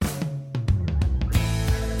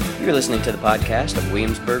You're listening to the podcast of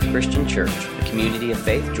Williamsburg Christian Church, a community of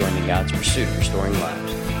faith joining God's pursuit of restoring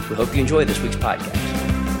lives. We hope you enjoy this week's podcast.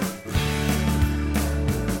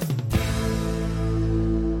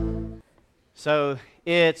 So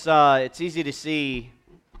it's easy to see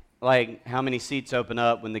like how many seats open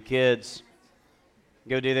up when the kids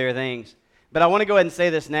go do their things. But I want to go ahead and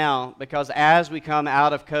say this now, because as we come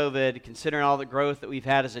out of COVID, considering all the growth that we've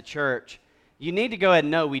had as a church, you need to go ahead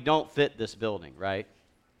and know we don't fit this building, right?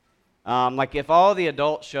 Like if all the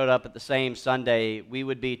adults showed up at the same Sunday, we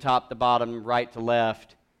would be top to bottom, right to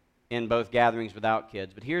left in both gatherings without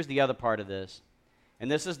kids. But here's the other part of this, and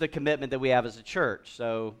this is the commitment that we have as a church.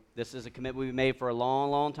 So this is a commitment we made for a long,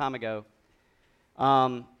 long time ago.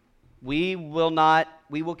 We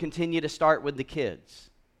will continue to start with the kids.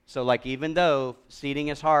 So like even though seating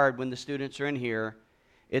is hard when the students are in here,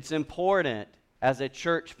 it's important as a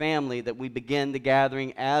church family that we begin the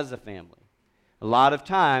gathering as a family. A lot of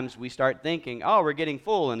times we start thinking, oh, we're getting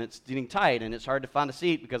full and it's getting tight and it's hard to find a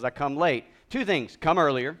seat because I come late. Two things, come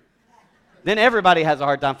earlier. Then everybody has a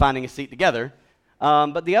hard time finding a seat together.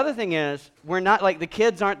 But the other thing is, we're not like, the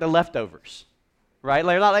kids aren't the leftovers, right?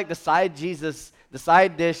 They're not like the side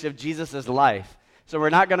dish of Jesus' life. So we're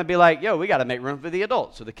not going to be like, yo, we got to make room for the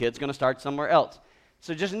adults. So the kid's going to start somewhere else.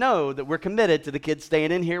 So just know that we're committed to the kids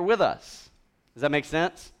staying in here with us. Does that make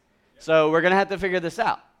sense? So we're going to have to figure this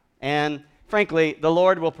out. And frankly, the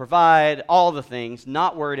Lord will provide all the things,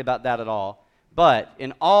 not worried about that at all. But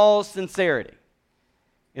in all sincerity,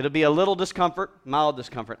 it'll be a little discomfort, mild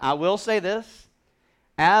discomfort. I will say this,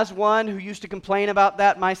 as one who used to complain about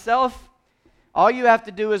that myself, all you have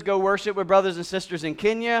to do is go worship with brothers and sisters in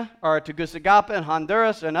Kenya or Tegucigalpa in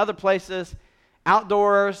Honduras and other places,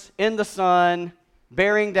 outdoors, in the sun,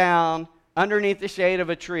 bearing down, underneath the shade of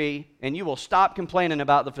a tree, and you will stop complaining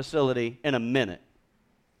about the facility in a minute.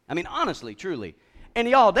 I mean, honestly, truly. And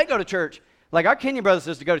y'all, they go to church, like our Kenya brothers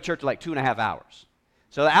used to go to church for like 2.5 hours.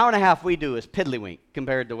 So the hour and a half we do is piddlywink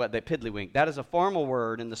compared to what they piddlywink. That is a formal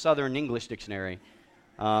word in the Southern English Dictionary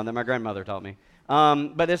that my grandmother taught me.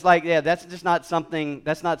 But it's like, yeah, that's just not something.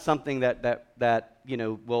 That's not something that you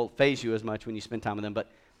know will faze you as much when you spend time with them.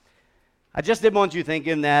 But I just didn't want you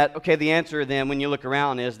thinking that okay, the answer then when you look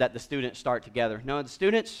around is that the students start together. No, the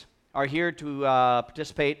students are here to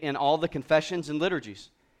participate in all the confessions and liturgies.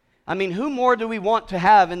 I mean, who more do we want to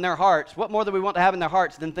have in their hearts? What more do we want to have in their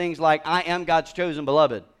hearts than things like, I am God's chosen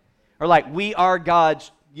beloved? Or like, we are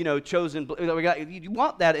God's, chosen. You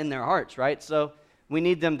want that in their hearts, right? So we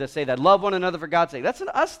need them to say that. Love one another for God's sake. That's an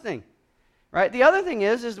us thing, right? The other thing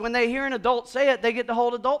is when they hear an adult say it, they get to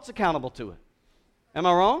hold adults accountable to it. Am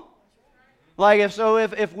I wrong? Like,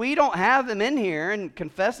 if we don't have them in here and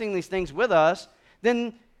confessing these things with us,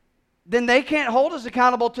 then they can't hold us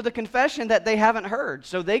accountable to the confession that they haven't heard.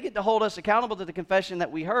 So they get to hold us accountable to the confession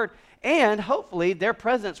that we heard, and hopefully their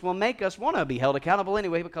presence will make us want to be held accountable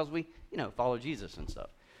anyway because we, follow Jesus and stuff.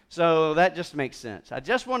 So that just makes sense. I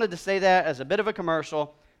just wanted to say that as a bit of a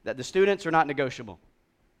commercial, that the students are not negotiable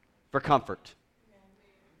for comfort.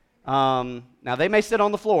 Now, they may sit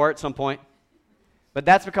on the floor at some point, but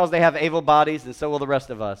that's because they have able bodies, and so will the rest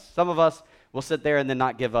of us. Some of us will sit there and then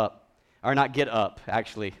not give up. Or not get up,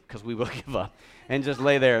 actually, because we will give up, and just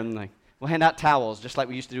lay there and we'll hand out towels, just like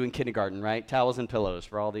we used to do in kindergarten, right? Towels and pillows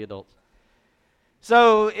for all the adults.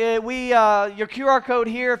 So your QR code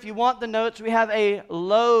here, if you want the notes, we have a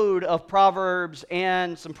load of Proverbs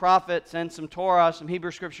and some prophets and some Torah, some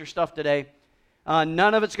Hebrew Scripture stuff today.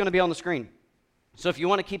 None of it's going to be on the screen. So if you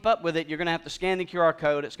want to keep up with it, you're going to have to scan the QR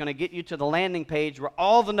code. It's going to get you to the landing page where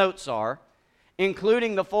all the notes are,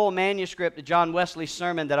 including the full manuscript of John Wesley's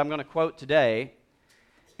sermon that I'm going to quote today.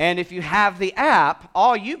 And if you have the app,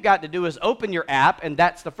 all you've got to do is open your app, and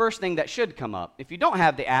that's the first thing that should come up. If you don't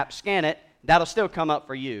have the app, scan it. That'll still come up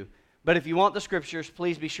for you. But if you want the scriptures,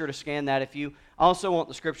 please be sure to scan that. If you also want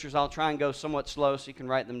the scriptures, I'll try and go somewhat slow so you can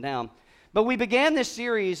write them down. But we began this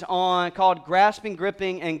series called Grasping,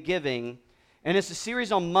 Gripping, and Giving, and it's a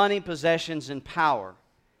series on money, possessions, and power.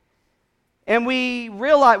 And we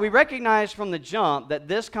recognize from the jump that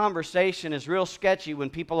this conversation is real sketchy when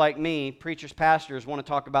people like me, preachers, pastors, want to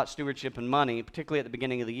talk about stewardship and money, particularly at the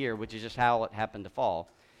beginning of the year, which is just how it happened to fall.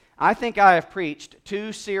 I think I have preached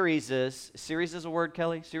 2 series. Series is a word,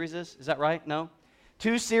 Kelly? Series is that right? No?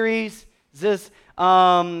 2 series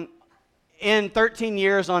in 13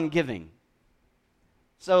 years on giving.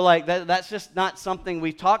 So that's just not something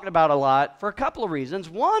we've talked about a lot for a couple of reasons,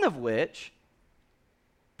 one of which,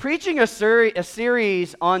 preaching a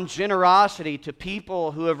series on generosity to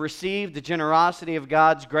people who have received the generosity of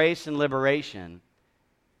God's grace and liberation.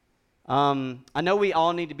 I know we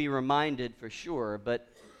all need to be reminded for sure, but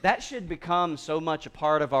that should become so much a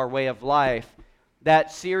part of our way of life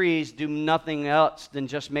that series do nothing else than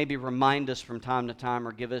just maybe remind us from time to time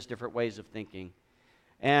or give us different ways of thinking.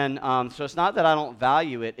 And so it's not that I don't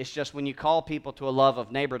value it. It's just when you call people to a love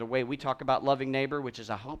of neighbor, the way we talk about loving neighbor, which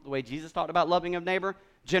is, I hope, the way Jesus talked about loving of neighbor,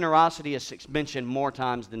 generosity is mentioned more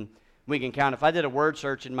times than we can count. If I did a word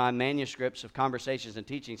search in my manuscripts of conversations and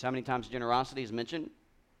teachings, how many times generosity is mentioned?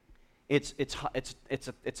 It's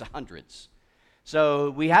hundreds.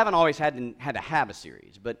 So we haven't always had to have a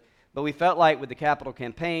series, but we felt like with the capital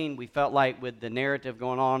campaign, we felt like with the narrative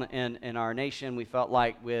going on in our nation, we felt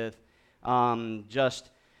like with just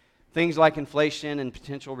things like inflation and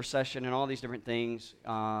potential recession and all these different things,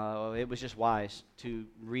 it was just wise to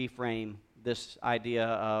reframe this idea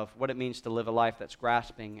of what it means to live a life that's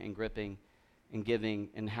grasping and gripping and giving,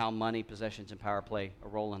 and how money, possessions, and power play a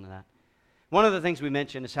role in that. One of the things we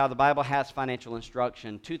mentioned is how the Bible has financial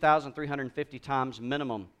instruction. 2,350 times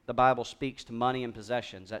minimum, the Bible speaks to money and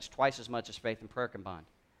possessions. That's twice as much as faith and prayer combined.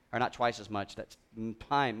 Or not twice as much, that's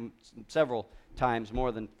several times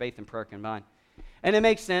more than faith and prayer combined. And it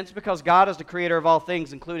makes sense because God is the creator of all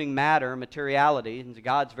things, including matter, materiality, and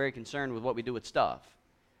God's very concerned with what we do with stuff.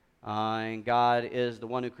 And God is the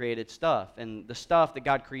one who created stuff. And the stuff that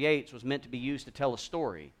God creates was meant to be used to tell a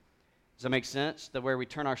story. Does that make sense? That where we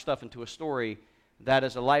turn our stuff into a story, that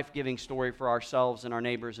is a life-giving story for ourselves and our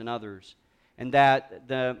neighbors and others. And that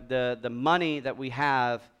the money that we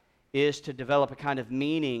have is to develop a kind of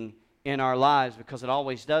meaning in our lives, because it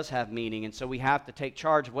always does have meaning. And so we have to take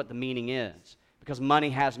charge of what the meaning is, because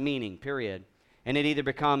money has meaning, period. And it either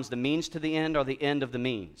becomes the means to the end or the end of the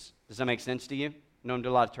means. Does that make sense to you? I don't do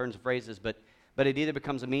a lot of turns and phrases, but it either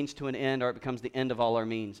becomes a means to an end or it becomes the end of all our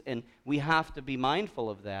means. And we have to be mindful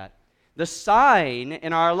of that. The sign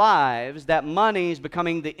in our lives that money is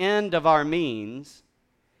becoming the end of our means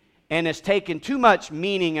and has taken too much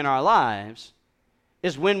meaning in our lives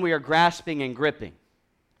is when we are grasping and gripping.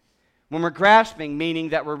 When we're grasping, meaning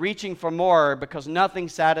that we're reaching for more because nothing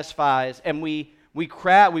satisfies, and we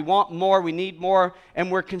want more, we need more,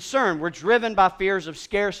 and we're concerned. We're driven by fears of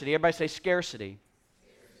scarcity. Everybody say scarcity.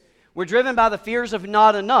 We're driven by the fears of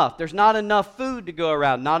not enough. There's not enough food to go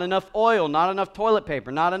around, not enough oil, not enough toilet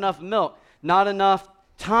paper, not enough milk, not enough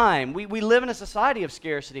time. We live in a society of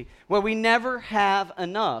scarcity where we never have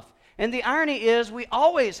enough. And the irony is we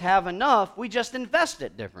always have enough, we just invest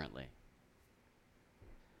it differently.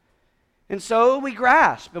 And so we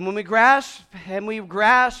grasp, and when we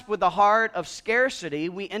grasp with the heart of scarcity,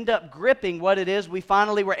 we end up gripping what it is we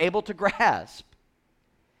finally were able to grasp.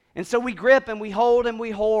 And so we grip and we hold and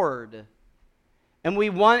we hoard. And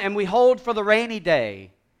we hold for the rainy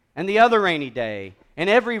day and the other rainy day and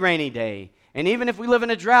every rainy day. And even if we live in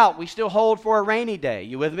a drought, we still hold for a rainy day.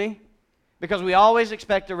 You with me? Because we always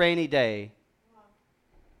expect a rainy day.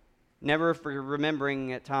 Never for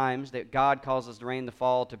remembering at times that God causes the rain to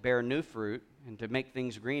fall to bear new fruit and to make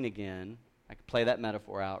things green again. I could play that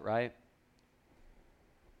metaphor out, right?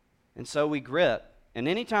 And so we grip. And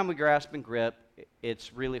anytime we grasp and grip,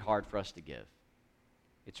 it's really hard for us to give.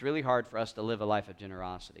 It's really hard for us to live a life of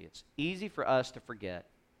generosity. It's easy for us to forget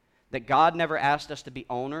that God never asked us to be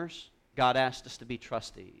owners. God asked us to be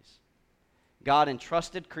trustees. God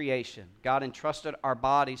entrusted creation. God entrusted our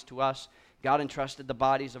bodies to us. God entrusted the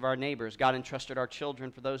bodies of our neighbors. God entrusted our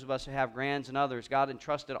children for those of us who have grands and others. God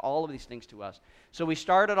entrusted all of these things to us. So we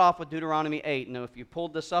started off with Deuteronomy 8. Now, if you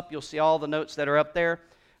pulled this up, you'll see all the notes that are up there.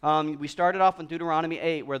 We started off in Deuteronomy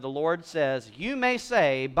 8 where the Lord says, you may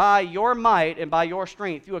say, by your might and by your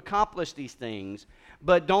strength you accomplish these things,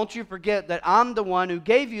 but don't you forget that I'm the one who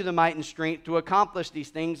gave you the might and strength to accomplish these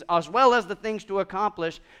things, as well as the things to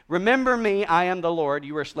accomplish. Remember me, I am the Lord.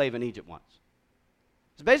 You were a slave in Egypt once.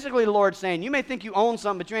 It's basically the Lord saying, you may think you own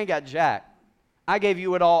something, but you ain't got jack. I gave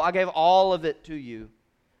you it all. I gave all of it to you.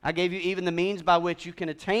 I gave you even the means by which you can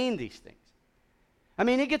attain these things. I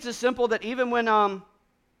mean, it gets as simple that even when I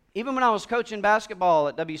was coaching basketball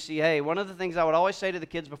at WCA, one of the things I would always say to the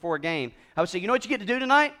kids before a game, I would say, you know what you get to do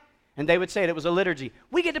tonight? And they would say it was a liturgy.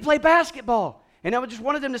 We get to play basketball. And I would just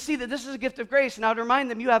wanted them to see that this is a gift of grace. And I would remind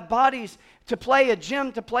them, you have bodies to play, a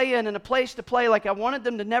gym to play in, and a place to play. Like I wanted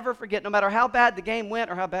them to never forget, no matter how bad the game went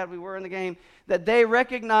or how bad we were in the game, that they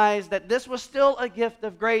recognize that this was still a gift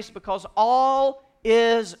of grace, because all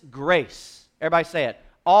is grace. Everybody say it.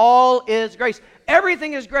 All is grace.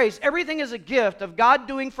 Everything is grace. Everything is a gift of God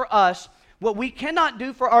doing for us what we cannot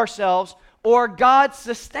do for ourselves, or God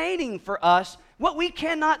sustaining for us what we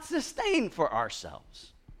cannot sustain for ourselves.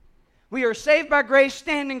 We are saved by grace,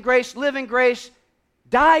 stand in grace, live in grace,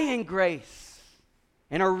 die in grace,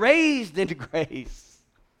 and are raised in grace.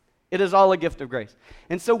 It is all a gift of grace.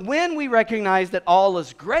 And so when we recognize that all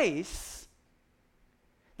is grace,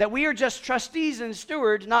 that we are just trustees and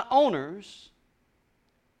stewards, not owners,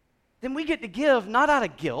 then we get to give not out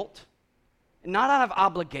of guilt, not out of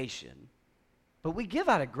obligation, but we give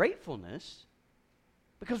out of gratefulness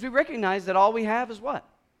because we recognize that all we have is what?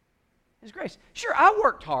 Is grace. Sure, I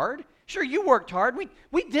worked hard. Sure, you worked hard.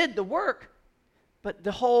 We did the work. But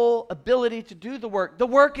the whole ability to do the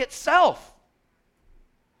work itself,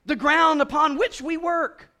 the ground upon which we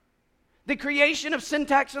work, the creation of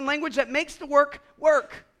syntax and language that makes the work,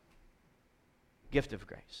 gift of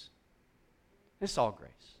grace. It's all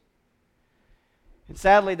grace. And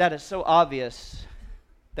sadly, that is so obvious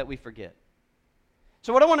that we forget.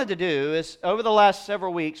 So what I wanted to do is, over the last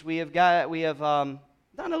several weeks, we have done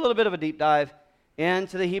a little bit of a deep dive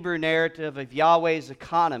into the Hebrew narrative of Yahweh's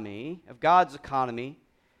economy, of God's economy.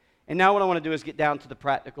 And now what I want to do is get down to the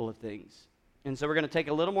practical of things. And so we're going to take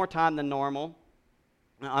a little more time than normal.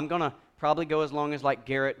 I'm going to probably go as long as like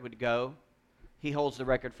Garrett would go. He holds the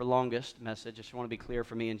record for longest message. I just want to be clear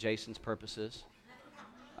for me and Jason's purposes.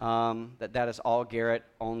 That is all Garrett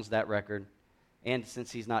owns that record. And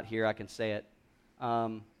since he's not here, I can say it.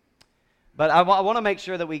 But I want to make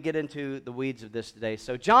sure that we get into the weeds of this today.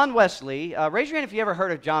 So John Wesley, raise your hand if you ever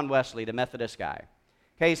heard of John Wesley, the Methodist guy.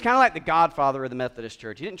 Okay, he's kind of like the godfather of the Methodist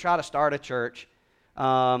church. He didn't try to start a church,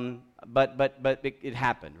 but it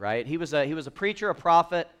happened, right? He was a preacher, a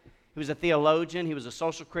prophet. He was a theologian. He was a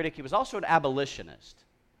social critic. He was also an abolitionist.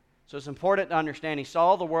 So it's important to understand he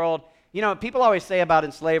saw the world. You know, people always say about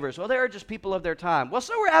enslavers, well, they were just people of their time. Well,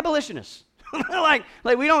 so were abolitionists. like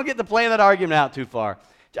we don't get to play that argument out too far.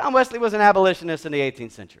 John Wesley was an abolitionist in the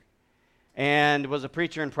 18th century and was a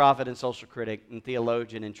preacher and prophet and social critic and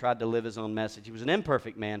theologian and tried to live his own message. He was an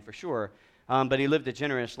imperfect man for sure, but he lived a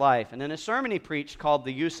generous life. And in a sermon he preached called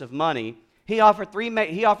The Use of Money, he offered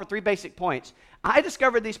three basic points. I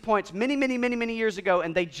discovered these points many years ago,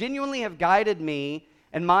 and they genuinely have guided me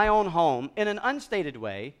in my own home in an unstated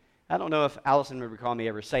way. I don't know if Allison would recall me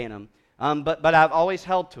ever saying them, but I've always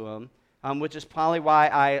held to them. Which is probably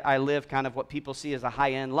why I live kind of what people see as a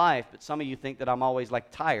high-end life, but some of you think that I'm always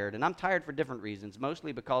like tired, and I'm tired for different reasons,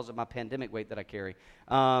 mostly because of my pandemic weight that I carry,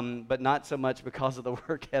 but not so much because of the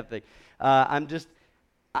work ethic.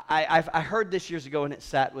 I heard this years ago, and it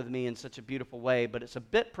sat with me in such a beautiful way, but it's a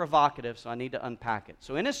bit provocative, so I need to unpack it.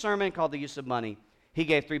 So in his sermon called The Use of Money, he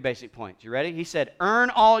gave three basic points. You ready? He said,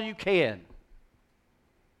 earn all you can.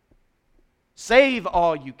 Save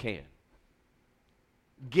all you can.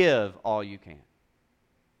 Give all you can.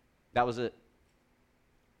 That was it.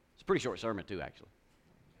 It's a pretty short sermon too, actually.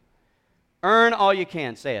 Earn all you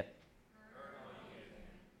can. Say it.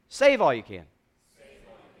 Save all you can.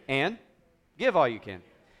 And give all you can.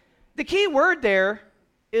 The key word there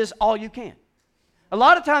is all you can. A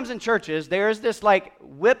lot of times in churches, there's this like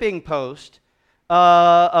whipping post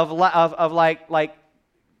of like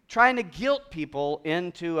trying to guilt people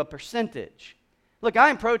into a percentage. Look,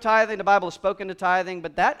 I am pro-tithing. The Bible is spoken to tithing,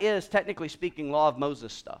 but that is, technically speaking, law of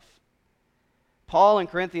Moses stuff. Paul in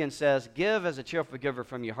Corinthians says, give as a cheerful giver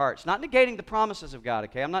from your hearts. Not negating the promises of God,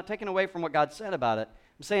 okay? I'm not taking away from what God said about it.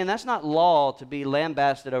 I'm saying that's not law to be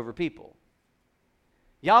lambasted over people.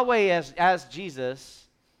 Yahweh, as Jesus,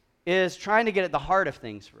 is trying to get at the heart of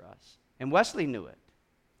things for us. And Wesley knew it.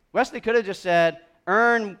 Wesley could have just said,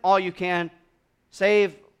 earn all you can,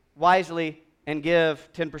 save wisely, and give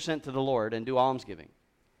 10% to the Lord and do almsgiving.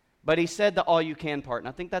 But he said the all you can part, and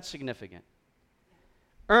I think that's significant.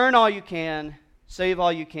 Earn all you can, save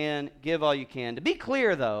all you can, give all you can. To be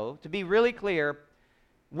clear, though, to be really clear,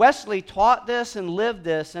 Wesley taught this and lived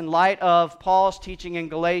this in light of Paul's teaching in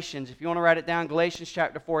Galatians. If you want to write it down, Galatians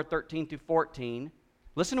chapter 4, 13 through 14.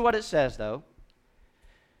 Listen to what it says, though.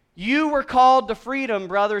 You were called to freedom,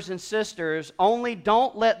 brothers and sisters, only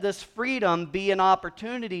don't let this freedom be an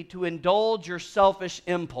opportunity to indulge your selfish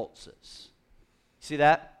impulses. See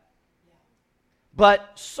that? Yeah.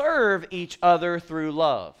 But serve each other through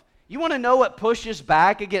love. You want to know what pushes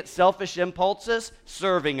back against selfish impulses?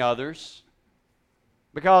 Serving others.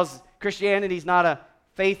 Because Christianity is not a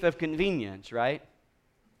faith of convenience, right?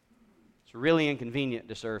 It's really inconvenient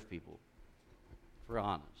to serve people, if we're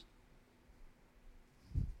honest.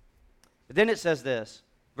 But then it says this,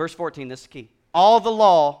 verse 14, this is key. All the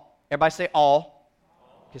law, everybody say all.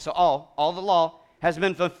 Okay, so all the law has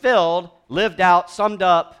been fulfilled, lived out, summed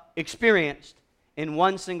up, experienced in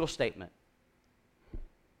one single statement.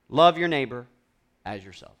 Love your neighbor as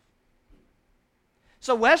yourself.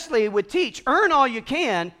 So Wesley would teach, earn all you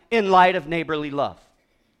can in light of neighborly love,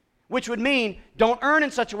 which would mean don't earn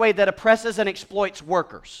in such a way that oppresses and exploits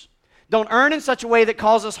workers. Don't earn in such a way that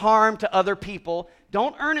causes harm to other people.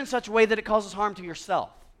 Don't earn in such a way that it causes harm to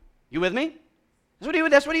yourself. You with me?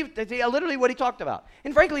 That's literally what he talked about.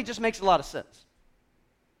 And frankly, it just makes a lot of sense.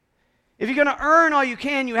 If you're going to earn all you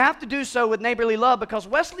can, you have to do so with neighborly love, because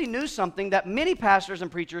Wesley knew something that many pastors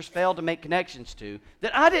and preachers failed to make connections to,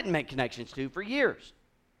 that I didn't make connections to for years.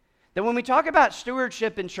 That when we talk about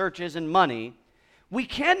stewardship in churches and money, we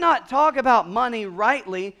cannot talk about money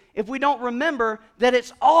rightly if we don't remember that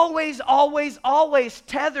it's always, always, always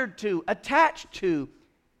tethered to, attached to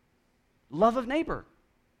love of neighbor.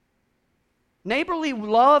 Neighborly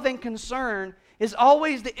love and concern is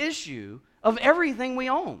always the issue of everything we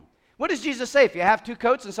own. What does Jesus say? If you have 2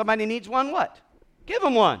 coats and somebody needs one, what? Give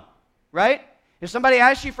them one, right? If somebody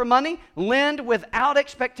asks you for money, lend without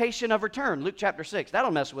expectation of return. Luke chapter 6.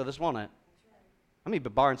 That'll mess with us, won't it? I'm going to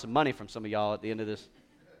be borrowing some money from some of y'all at the end of this.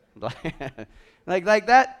 like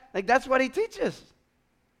that. Like that's what he teaches.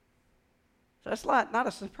 So it's not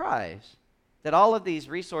a surprise that all of these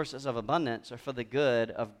resources of abundance are for the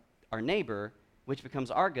good of our neighbor, which becomes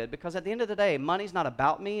our good, because at the end of the day, money's not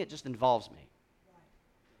about me, it just involves me.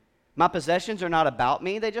 My possessions are not about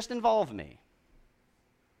me, they just involve me.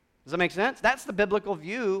 Does that make sense? That's the biblical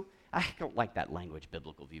view. I don't like that language,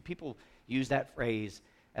 biblical view. People use that phrase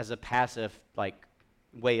as a passive,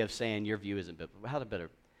 way of saying your view isn't biblical. How to better?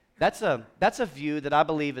 That's a view that I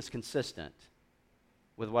believe is consistent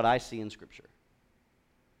with what I see in Scripture.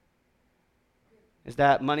 Is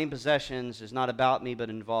that money and possessions is not about me, but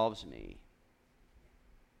involves me.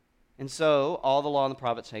 And so, all the law and the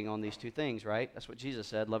prophets hang on these 2 things, right? That's what Jesus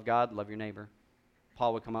said, love God, love your neighbor.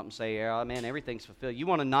 Paul would come up and say, oh, man, everything's fulfilled. You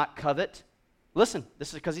want to not covet? Listen, this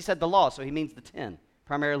is because he said the law, so he means the 10,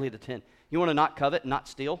 primarily the 10. You want to not covet, not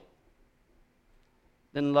steal?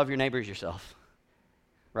 Then love your neighbor as yourself,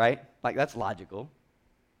 right? That's logical,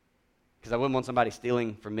 because I wouldn't want somebody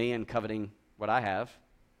stealing from me and coveting what I have.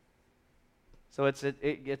 So it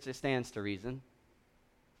stands to reason.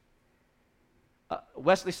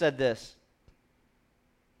 Wesley said this.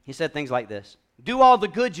 He said things like this. Do all the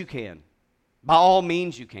good you can, by all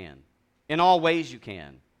means you can, in all ways you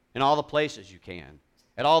can, in all the places you can,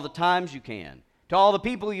 at all the times you can, to all the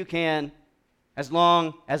people you can, as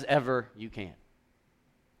long as ever you can.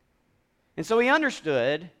 And so he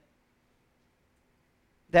understood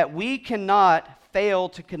that we cannot fail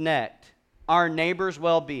to connect our neighbor's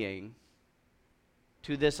well-being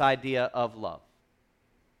to this idea of love.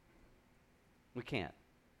 We can't.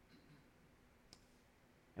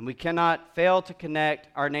 And we cannot fail to connect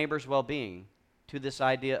our neighbor's well-being to this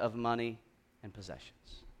idea of money and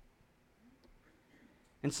possessions.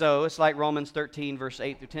 And so it's like Romans 13, verse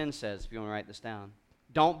 8 through 10 says, if you want to write this down.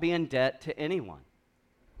 Don't be in debt to anyone.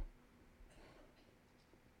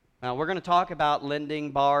 Now, we're going to talk about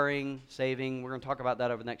lending, borrowing, saving. We're going to talk about that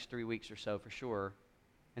over the next 3 weeks or so for sure,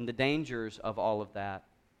 and the dangers of all of that.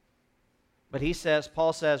 But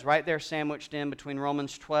Paul says, right there sandwiched in between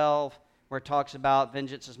Romans 12, where it talks about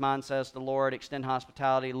vengeance is mine, says the Lord, extend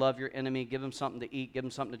hospitality, love your enemy, give them something to eat, give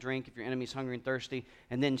them something to drink if your enemy's hungry and thirsty,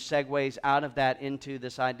 and then segues out of that into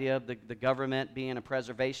this idea of the government being a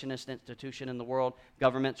preservationist institution in the world.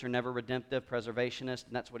 Governments are never redemptive, preservationist,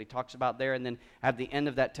 and that's what he talks about there. And then at the end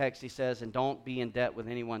of that text, he says, and don't be in debt with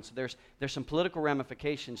anyone. So there's some political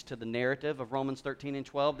ramifications to the narrative of Romans 13 and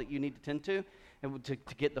 12 that you need to tend to. And to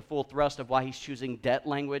get the full thrust of why he's choosing debt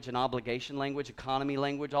language and obligation language, economy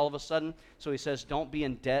language all of a sudden. So he says, don't be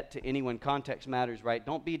in debt to anyone. Context matters, right?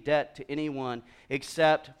 Don't be in debt to anyone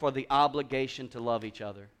except for the obligation to love each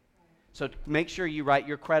other. So make sure you write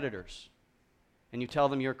your creditors and you tell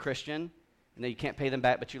them you're a Christian and that you can't pay them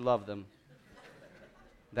back, but you love them.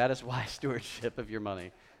 That is why stewardship of your money.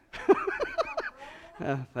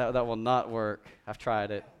 That will not work. I've tried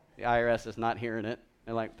it. The IRS is not hearing it.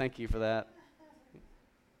 They're like, thank you for that.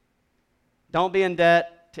 Don't be in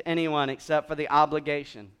debt to anyone except for the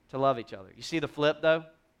obligation to love each other. You see the flip, though?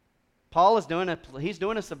 Paul is doing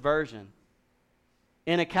a subversion.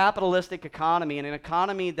 In a capitalistic economy, in an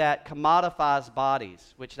economy that commodifies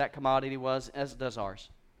bodies, which that commodity was, as does ours,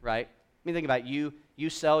 right? I mean, think about it. You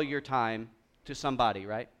sell your time to somebody,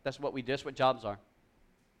 right? That's what jobs are.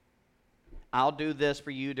 I'll do this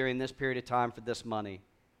for you during this period of time for this money.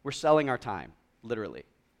 We're selling our time, literally.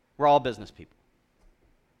 We're all business people.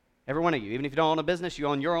 Every one of you. Even if you don't own a business, you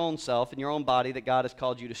own your own self and your own body that God has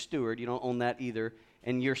called you to steward. You don't own that either,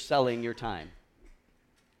 and you're selling your time.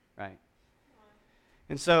 Right?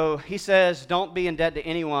 And so he says, don't be in debt to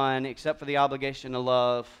anyone except for the obligation to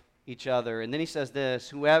love each other. And then he says this,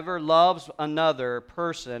 whoever loves another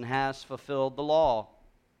person has fulfilled the law.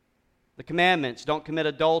 The commandments, don't commit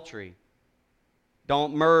adultery,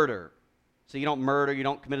 don't murder, So you don't murder, you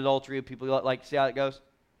don't commit adultery. People like, see how it goes?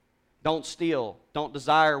 Don't steal. Don't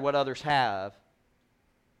desire what others have.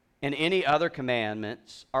 And any other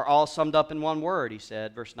commandments are all summed up in one word, he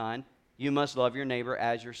said, verse 9. You must love your neighbor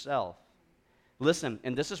as yourself. Listen,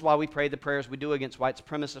 and this is why we pray the prayers we do against white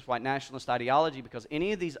supremacist, white nationalist ideology, because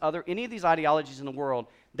any of these ideologies in the world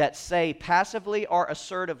that say passively or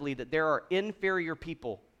assertively that there are inferior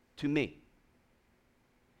people to me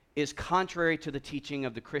is contrary to the teaching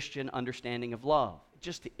of the Christian understanding of love. It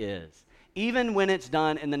just is. Even when it's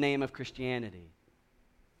done in the name of Christianity.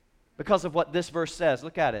 Because of what this verse says.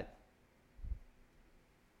 Look at it.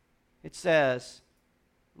 It says,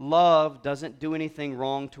 love doesn't do anything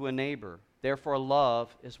wrong to a neighbor. Therefore,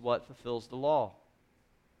 love is what fulfills the law.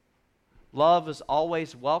 Love is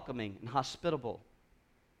always welcoming and hospitable.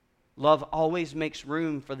 Love always makes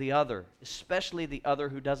room for the other, especially the other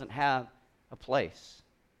who doesn't have a place.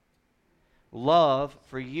 Love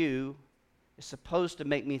for you is supposed to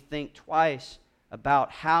make me think twice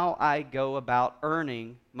about how I go about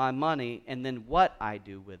earning my money and then what I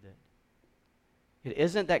do with it. It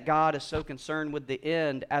isn't that God is so concerned with the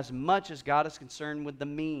end as much as God is concerned with the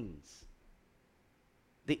means.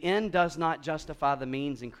 The end does not justify the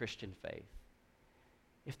means in Christian faith.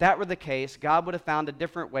 If that were the case, God would have found a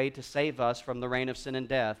different way to save us from the reign of sin and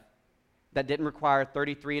death that didn't require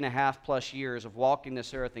 33 and a half plus years of walking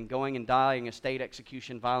this earth and going and dying a state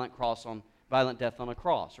execution, violent death on a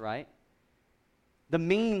cross, right? The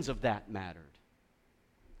means of that mattered.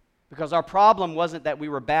 Because our problem wasn't that we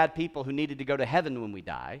were bad people who needed to go to heaven when we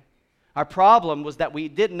die. Our problem was that we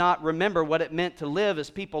did not remember what it meant to live as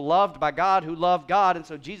people loved by God who loved God, and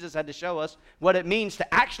so Jesus had to show us what it means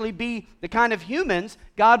to actually be the kind of humans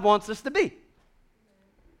God wants us to be.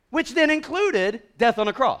 Which then included death on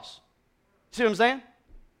a cross. See what I'm saying?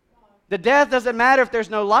 The death doesn't matter if there's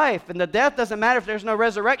no life, and the death doesn't matter if there's no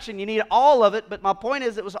resurrection. You need all of it, but my point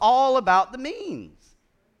is it was all about the means.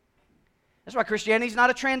 That's why Christianity is not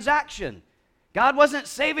a transaction. God wasn't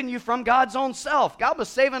saving you from God's own self. God was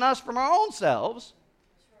saving us from our own selves.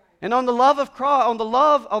 And on the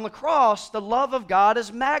cross, the love of God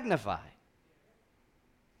is magnified.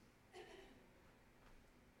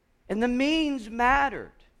 And the means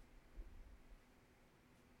mattered.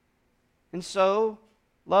 And so,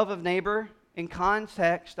 love of neighbor in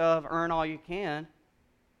context of earn all you can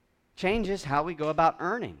changes how we go about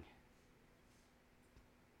earning.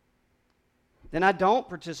 Then I don't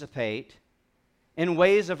participate in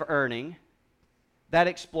ways of earning that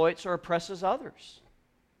exploits or oppresses others.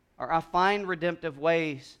 Or I find redemptive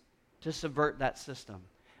ways to subvert that system.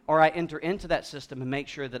 Or I enter into that system and make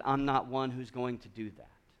sure that I'm not one who's going to do that.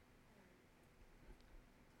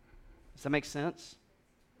 Does that make sense?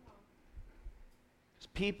 Because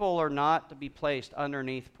people are not to be placed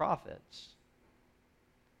underneath prophets.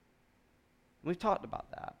 We've talked about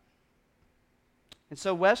that. And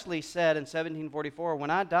so Wesley said in 1744, when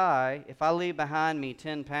I die, if I leave behind me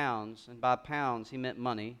 10 pounds, and by pounds he meant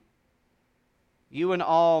money, you and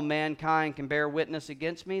all mankind can bear witness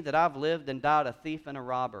against me that I've lived and died a thief and a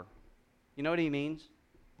robber. You know what he means?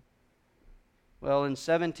 Well, in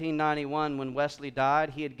 1791, when Wesley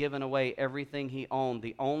died, he had given away everything he owned.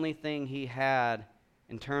 The only thing he had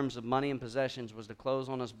in terms of money and possessions was the clothes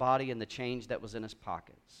on his body and the change that was in his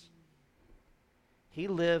pockets. He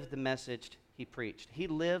lived the message he preached. He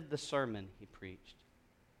lived the sermon he preached.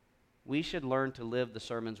 We should learn to live the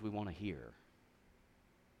sermons we want to hear.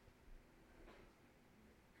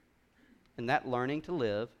 And that learning to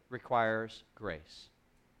live requires grace.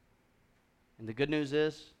 And the good news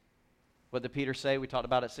is, what did Peter say? We talked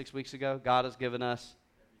about it 6 weeks ago. God has given us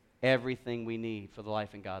everything we need for the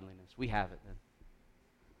life and godliness. We have it then.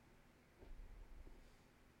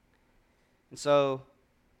 And so,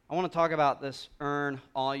 I want to talk about this earn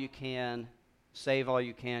all you can, save all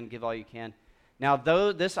you can, give all you can. Now,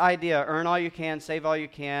 though this idea, earn all you can, save all you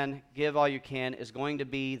can, give all you can, is going to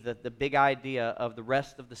be the big idea of the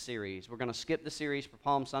rest of the series. We're going to skip the series for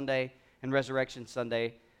Palm Sunday and Resurrection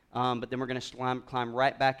Sunday, but then we're going to climb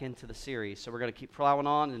right back into the series. So we're going to keep plowing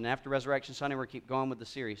on, and after Resurrection Sunday, we're going to keep going with the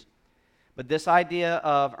series. But this idea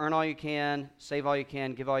of earn all you can, save all you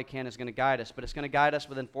can, give all you can is going to guide us, but it's going to guide us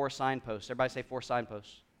within 4 signposts. Everybody say 4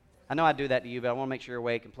 signposts. I know I do that to you, but I want to make sure you're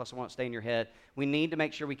awake, and plus I want to stay in your head. We need to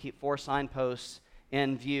make sure we keep 4 signposts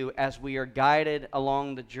in view as we are guided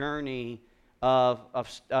along the journey of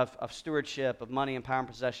stewardship, of money and power and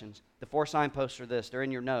possessions. The 4 signposts are this. They're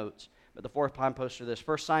in your notes, but the 4 signposts are this.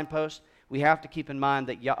 First signpost, we have to keep in mind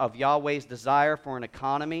that of Yahweh's desire for an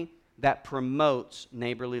economy that promotes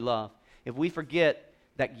neighborly love. If we forget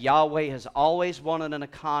that Yahweh has always wanted an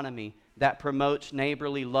economy that promotes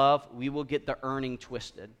neighborly love, we will get the earning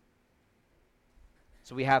twisted.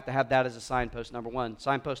 So we have to have that as a signpost, number one.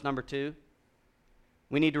 Signpost number two,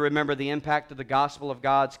 we need to remember the impact of the gospel of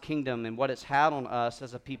God's kingdom and what it's had on us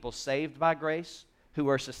as a people saved by grace, who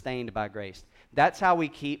are sustained by grace. That's how we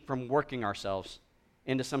keep from working ourselves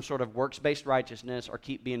into some sort of works-based righteousness or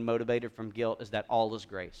keep being motivated from guilt, is that all is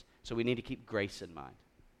grace. So we need to keep grace in mind.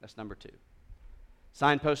 That's number two.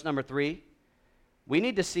 Signpost number three, we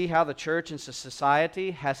need to see how the church and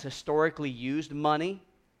society has historically used money,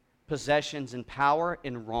 possessions, and power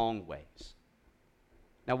in wrong ways.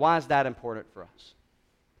 Now, why is that important for us?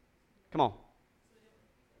 Come on.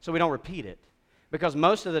 So we don't repeat it. Because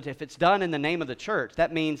most of if it's done in the name of the church,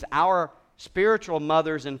 that means our spiritual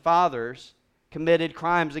mothers and fathers committed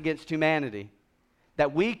crimes against humanity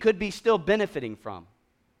that we could be still benefiting from.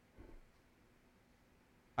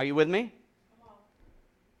 Are you with me?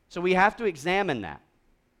 So we have to examine that.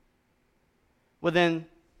 Well, then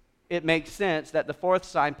it makes sense that the fourth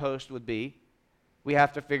signpost would be we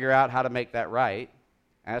have to figure out how to make that right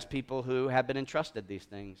as people who have been entrusted these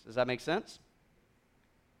things. Does that make sense?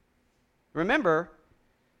 Remember,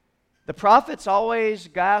 the prophets always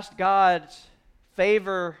asked God's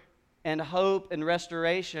favor and hope and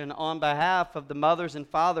restoration on behalf of the mothers and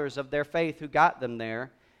fathers of their faith who got them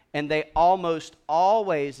there, and they almost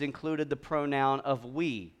always included the pronoun of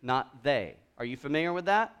we, not they. Are you familiar with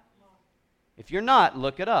that? If you're not,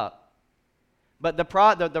 look it up. But the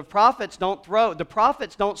prophets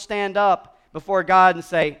don't stand up before God and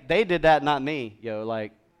say, they did that, not me.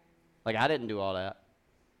 Like I didn't do all that.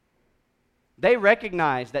 They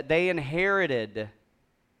recognized that they inherited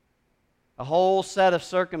a whole set of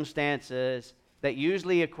circumstances that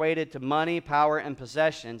usually equated to money, power, and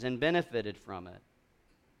possessions and benefited from it.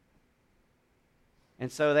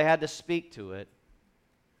 And so they had to speak to it.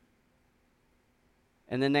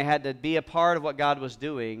 And then they had to be a part of what God was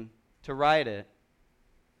doing to right it.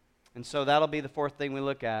 And so that'll be the fourth thing we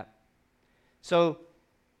look at. So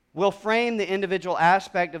we'll frame the individual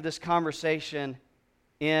aspect of this conversation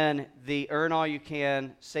in the earn all you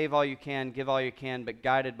can, save all you can, give all you can, but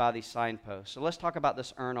guided by these signposts. So let's talk about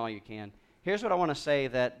this earn all you can. Here's what I want to say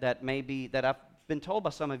that I've been told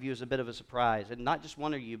by some of you is a bit of a surprise, and not just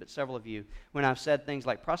one of you, but several of you, when I've said things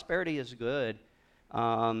like prosperity is good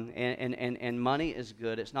and money is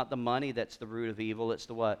good. It's not the money that's the root of evil. It's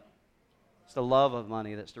the what? It's the love of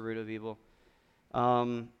money that's the root of evil.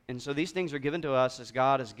 And so these things are given to us as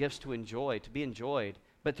God as gifts to enjoy, to be enjoyed.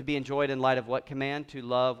 But to be enjoyed in light of what command? To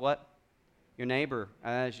love what? Your neighbor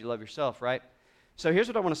as you love yourself, right? So here's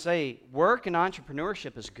what I want to say. Work and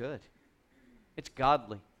entrepreneurship is good. It's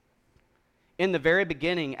godly. In the very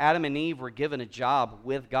beginning, Adam and Eve were given a job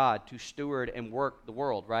with God to steward and work the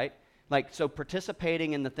world, right? So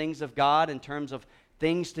participating in the things of God in terms of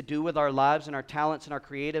things to do with our lives and our talents and our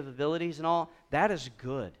creative abilities and all, that is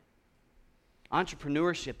good.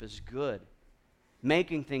 Entrepreneurship is good.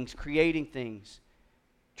 Making things, creating things,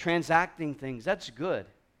 transacting things, that's good.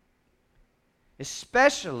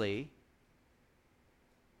 Especially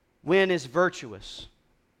when it's virtuous.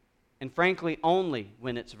 And frankly, only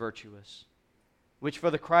when it's virtuous. Which for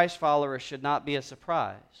the Christ follower should not be a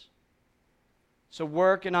surprise. So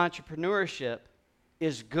work and entrepreneurship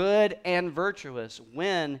is good and virtuous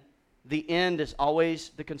when the end is always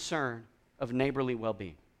the concern of neighborly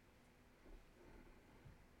well-being.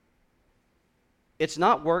 It's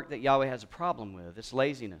not work that Yahweh has a problem with. It's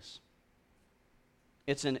laziness.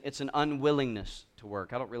 It's an unwillingness to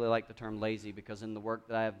work. I don't really like the term lazy because in the work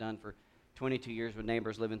that I have done for 22 years with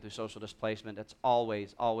neighbors living through social displacement, that's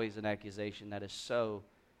always an accusation that is so,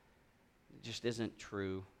 it just isn't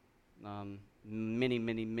true. Many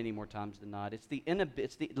more times than not. It's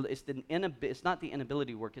not the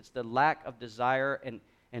inability to work. It's the lack of desire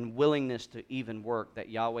and willingness to even work that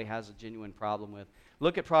Yahweh has a genuine problem with.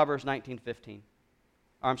 Look at Proverbs 19:15.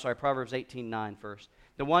 Proverbs 18:9 first.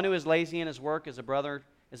 The one who is lazy in his work is a brother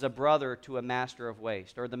to a master of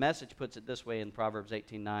waste. Or the Message puts it this way in Proverbs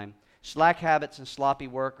 18:9. Slack habits and sloppy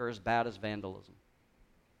work are as bad as vandalism.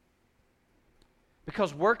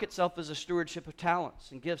 Because work itself is a stewardship of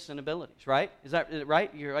talents and gifts and abilities, right? Is that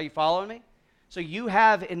right? Are you following me? So you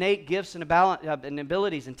have innate gifts and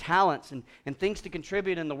abilities and talents and things to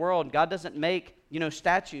contribute in the world. God doesn't make,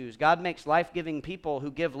 statues. God makes life-giving people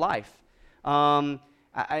who give life.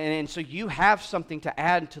 And so you have something to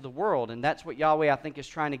add to the world, and that's what Yahweh, I think, is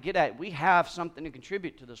trying to get at. We have something to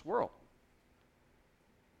contribute to this world.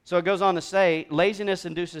 So it goes on to say, laziness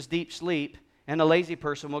induces deep sleep, and a lazy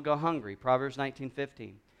person will go hungry. Proverbs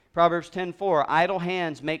 19:15. Proverbs 10:4, idle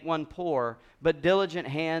hands make one poor, but diligent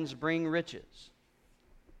hands bring riches.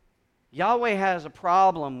 Yahweh has a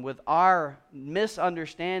problem with our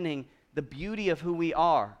misunderstanding the beauty of who we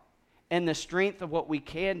are and the strength of what we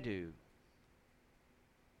can do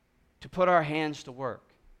to put our hands to work.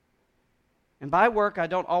 And by work, I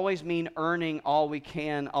don't always mean earning all we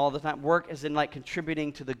can all the time. Work as in like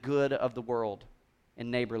contributing to the good of the world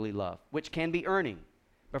and neighborly love, which can be earning.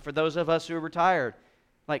 But for those of us who are retired,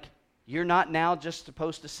 like, you're not now just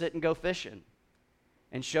supposed to sit and go fishing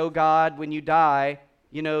and show God when you die,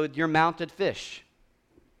 your mounted fish.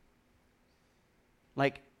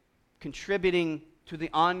 Like, contributing to the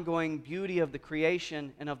ongoing beauty of the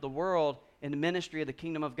creation and of the world in the ministry of the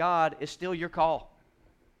kingdom of God is still your call.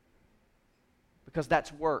 Because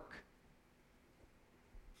that's work.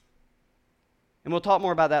 And we'll talk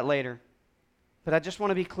more about that later. But I just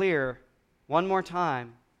want to be clear one more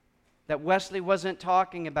time that Wesley wasn't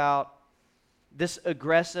talking about this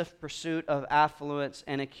aggressive pursuit of affluence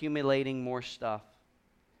and accumulating more stuff.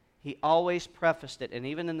 He always prefaced it, and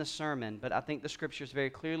even in the sermon, but I think the scriptures very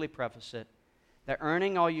clearly preface it, that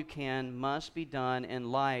earning all you can must be done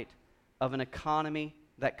in light of an economy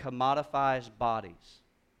that commodifies bodies.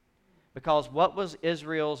 Because what was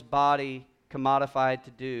Israel's body commodified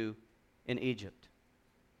to do in Egypt?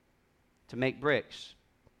 To make bricks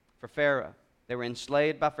for Pharaoh. They were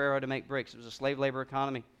enslaved by Pharaoh to make bricks. It was a slave labor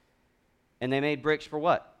economy. And they made bricks for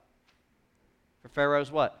what? For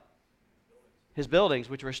Pharaoh's what? His buildings,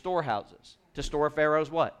 which were storehouses. To store Pharaoh's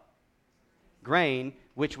what? Grain,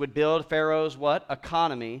 which would build Pharaoh's what?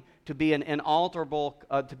 Economy to be an inalterable,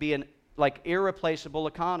 to be an irreplaceable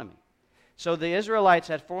economy. So the Israelites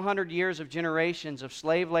had 400 years of generations of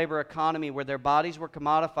slave labor economy where their bodies were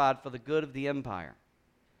commodified for the good of the empire.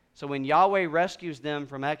 So when Yahweh rescues them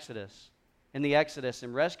from in the Exodus,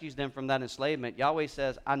 and rescues them from that enslavement, Yahweh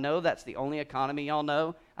says, I know that's the only economy y'all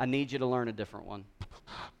know. I need you to learn a different one.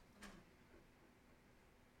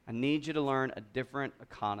 I need you to learn a different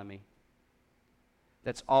economy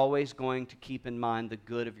that's always going to keep in mind the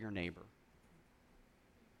good of your neighbor.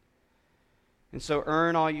 And so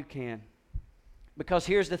earn all you can. Because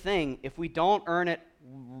here's the thing, if we don't earn it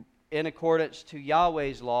in accordance to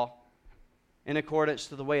Yahweh's law, in accordance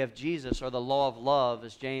to the way of Jesus, or the law of love,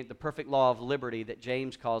 as the perfect law of liberty that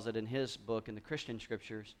James calls it in his book in the Christian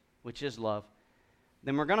Scriptures, which is love,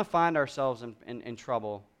 then we're going to find ourselves in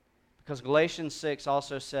trouble. Because Galatians 6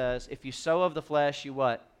 also says, if you sow of the flesh, you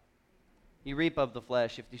what? You reap of the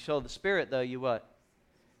flesh. If you sow of the Spirit, though, you what?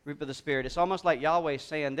 Reap of the Spirit. It's almost like Yahweh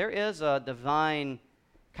saying there is a divine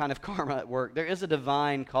kind of karma at work. There is a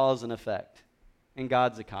divine cause and effect in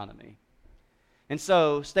God's economy. And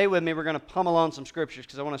so, stay with me. We're going to pummel on some scriptures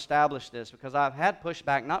because I want to establish this, because I've had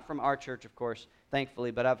pushback, not from our church, of course,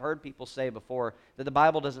 thankfully, but I've heard people say before that the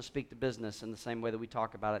Bible doesn't speak to business in the same way that we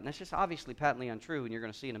talk about it. And that's just obviously patently untrue, and you're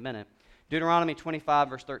going to see in a minute. Deuteronomy 25,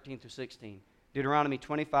 verse 13 through 16. Deuteronomy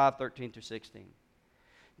 25, 13 through 16.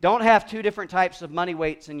 Don't have two different types of money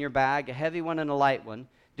weights in your bag, a heavy one and a light one.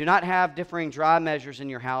 Do not have differing dry measures in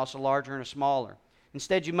your house, a larger and a smaller.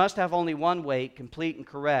 Instead, you must have only one weight, complete and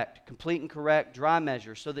correct dry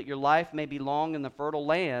measure, so that your life may be long in the fertile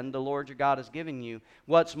land the Lord your God is giving you.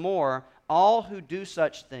 What's more, all who do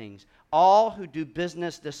such things, all who do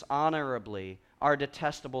business dishonorably, are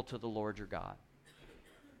detestable to the Lord your God.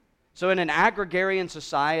 So in an agrarian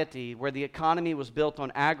society where the economy was built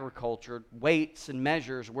on agriculture, weights and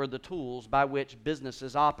measures were the tools by which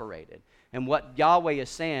businesses operated. And what Yahweh is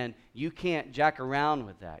saying, you can't jack around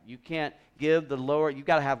with that. You can't give the lower, you've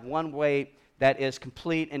got to have one weight that is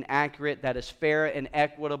complete and accurate, that is fair and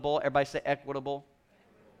equitable. Everybody say equitable.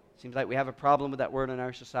 Seems like we have a problem with that word in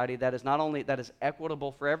our society. That is not only, that is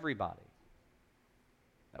equitable for everybody.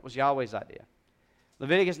 That was Yahweh's idea.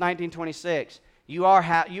 Leviticus 19:26. You are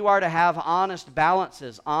to have honest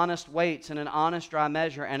balances, honest weights, and an honest dry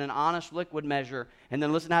measure, and an honest liquid measure. And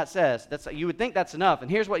then listen to how it says. You would think that's enough. And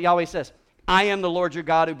here's what Yahweh says. I am the Lord your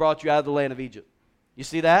God who brought you out of the land of Egypt. You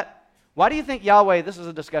see that? Why do you think Yahweh, this is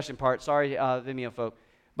a discussion part, sorry Vimeo folk,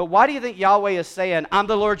 but why do you think Yahweh is saying, I'm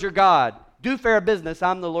the Lord your God, do fair business,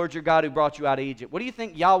 I'm the Lord your God who brought you out of Egypt? What do you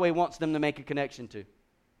think Yahweh wants them to make a connection to?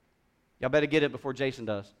 Y'all better get it before Jason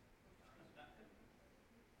does.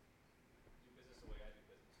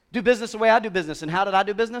 Do business the way I do business. And how did I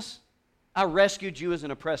do business? I rescued you as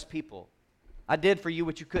an oppressed people. I did for you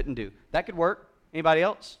what you couldn't do. That could work. Anybody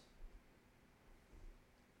else?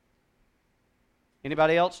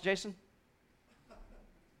 Anybody else, Jason?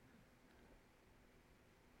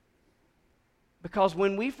 Because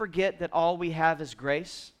when we forget that all we have is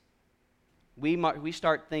grace, we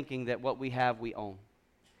start thinking that what we have we own.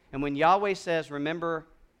 And when Yahweh says, remember,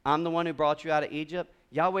 I'm the one who brought you out of Egypt,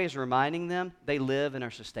 Yahweh is reminding them they live and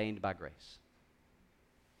are sustained by grace,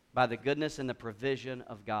 by the goodness and the provision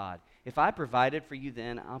of God. If I provided for you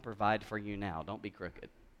then, I'll provide for you now. Don't be crooked.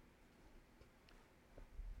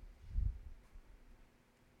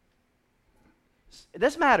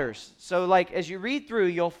 this matters. So like as you read through,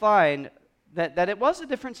 you'll find that it was a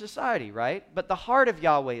different society, right? But the heart of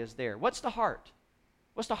Yahweh is there. What's the heart?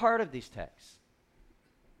 What's the heart of these texts?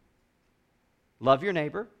 Love your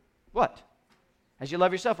neighbor. What? As you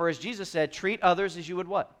love yourself. Or as Jesus said, treat others as you would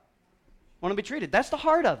what? Want to be treated. That's the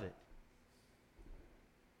heart of it.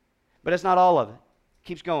 But it's not all of it.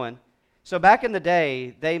 Keeps going. So back in the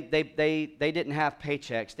day, they didn't have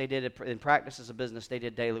paychecks. They did it in practice as a business. They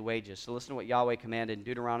did daily wages. So listen to what Yahweh commanded in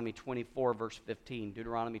Deuteronomy 24, verse 15.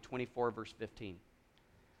 Deuteronomy 24, verse 15.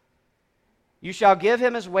 You shall give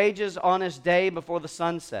him his wages on his day before the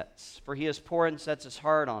sun sets, for he is poor and sets his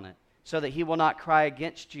heart on it, so that he will not cry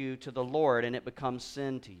against you to the Lord, and it becomes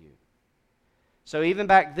sin to you. So even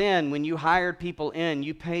back then, when you hired people in,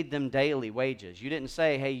 you paid them daily wages. You didn't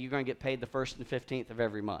say, hey, you're going to get paid the 1st and 15th of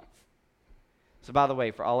every month. So by the way,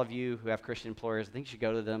 for all of you who have Christian employers, I think you should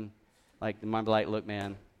go to them like, they might be like, look,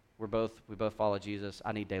 man, we both follow Jesus.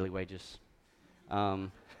 I need daily wages.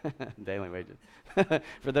 Daily wages.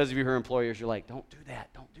 For those of you who are employers, you're like, don't do that.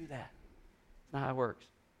 Don't do that. That's not how it works.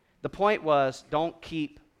 The point was, don't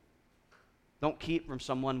keep from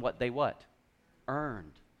someone what they what?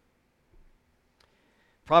 Earned.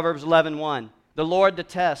 Proverbs 11:1. The Lord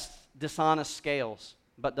detests dishonest scales,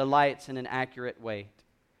 but delights in an accurate weight.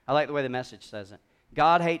 I like the way the Message says it.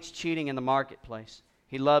 God hates cheating in the marketplace.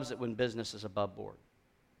 He loves it when business is above board.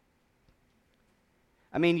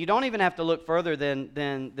 I mean, you don't even have to look further than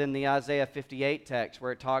the Isaiah 58 text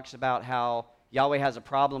where it talks about how Yahweh has a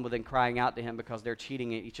problem with them crying out to him because they're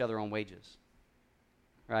cheating at each other on wages.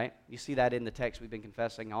 Right? You see that in the text we've been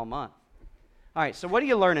confessing all month. All right, so what are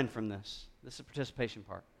you learning from this? This is the participation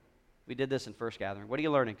part. We did this in first gathering. What are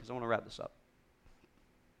you learning? Because I want to wrap this up.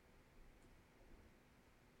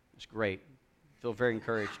 It's great. I feel very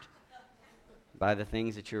encouraged by the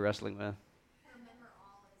things that you're wrestling with.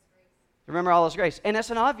 Remember all His grace. And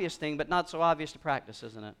that's an obvious thing, but not so obvious to practice,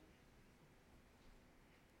 isn't it?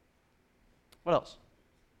 What else?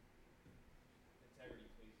 Integrity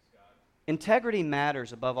pleases God. Integrity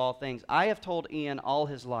matters above all things. I have told Ian all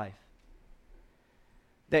his life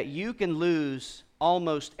that you can lose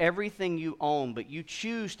almost everything you own, but you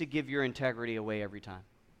choose to give your integrity away every time.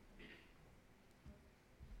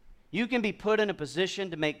 You can be put in a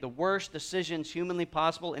position to make the worst decisions humanly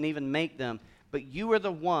possible and even make them, but you are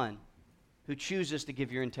the one who chooses to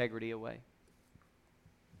give your integrity away.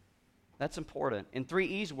 That's important. In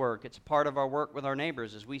 3E's work, it's a part of our work with our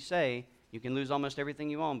neighbors. As we say, you can lose almost everything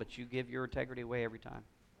you own, but you give your integrity away every time.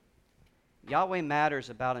 Yahweh matters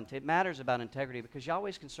about integrity because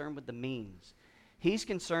Yahweh's concerned with the means. He's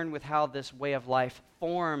concerned with how this way of life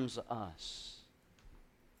forms us.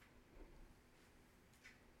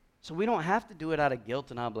 So we don't have to do it out of guilt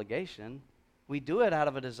and obligation. We do it out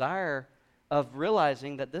of a desire of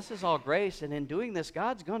realizing that this is all grace, and in doing this,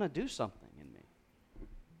 God's going to do something in me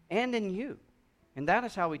and in you. And that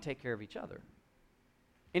is how we take care of each other.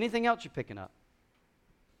 Anything else you're picking up?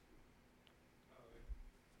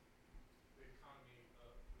 The economy,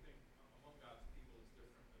 I think among God's people is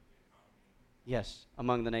different than the economy. Yes,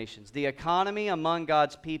 among the nations. The economy among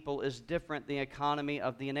God's people is different than the economy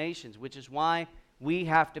of the nations, which is why we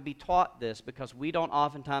have to be taught this, because we don't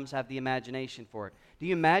oftentimes have the imagination for it. Do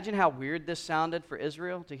you imagine how weird this sounded for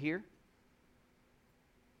Israel to hear?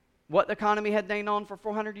 What economy had they known for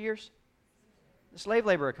 400 years? The slave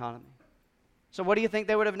labor economy. So what do you think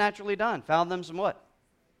they would have naturally done? Found them some what?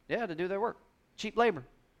 Yeah, to do their work. Cheap labor.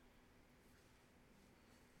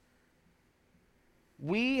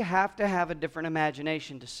 We have to have a different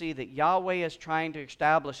imagination to see that Yahweh is trying to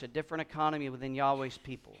establish a different economy within Yahweh's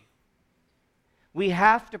people. We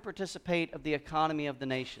have to participate of the economy of the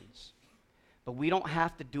nations, but we don't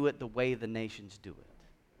have to do it the way the nations do it.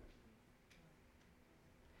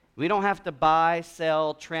 We don't have to buy,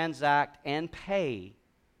 sell, transact, and pay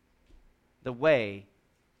the way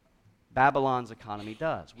Babylon's economy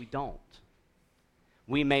does. We don't.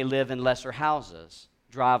 We may live in lesser houses,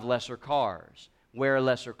 drive lesser cars, wear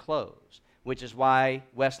lesser clothes, which is why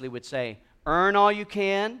Wesley would say, earn all you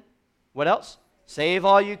can. What else? Save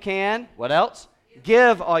all you can. What else?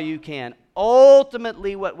 Give all you can.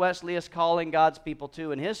 Ultimately, what Wesley is calling God's people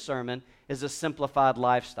to in his sermon is a simplified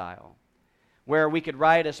lifestyle, where we could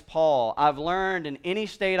write as Paul, I've learned in any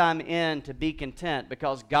state I'm in to be content,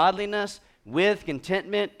 because godliness with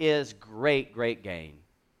contentment is great, great gain.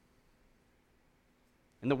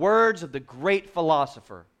 In the words of the great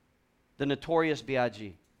philosopher, the notorious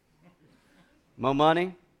B.I.G., mo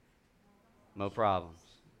money, mo problems.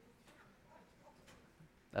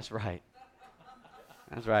 That's right.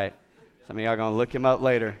 That's right. Some of y'all are going to look him up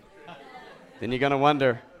later. Then you're going to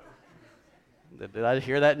wonder, did I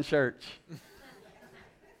hear that in church?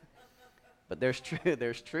 But there's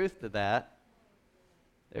truth to that.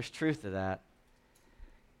 There's truth to that.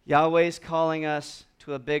 Yahweh's calling us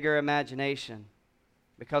to a bigger imagination,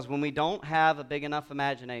 because when we don't have a big enough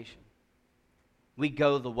imagination, we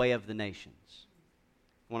go the way of the nations.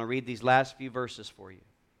 I want to read these last few verses for you.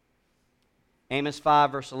 Amos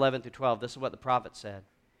 5, verse 11 through 12. This is what the prophet said.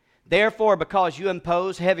 Therefore, because you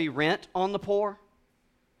impose heavy rent on the poor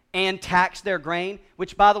and tax their grain,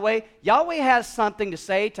 which, by the way, Yahweh has something to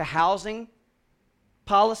say to housing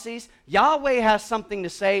policies. Yahweh has something to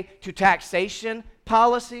say to taxation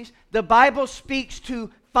policies. The Bible speaks to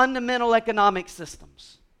fundamental economic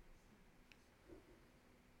systems.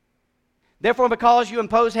 Therefore, because you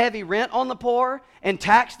impose heavy rent on the poor and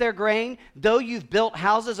tax their grain, though you've built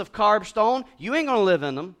houses of carved stone, you ain't going to live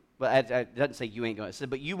in them. Well, it doesn't say you ain't going to, it said,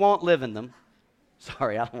 but you won't live in them.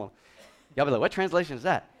 Sorry, I don't want. Y'all be like, what translation is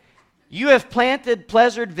that? You have planted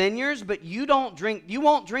pleasured vineyards, but you won't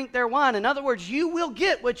drink their wine. In other words, you will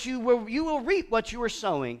get what you will reap what you were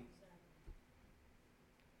sowing.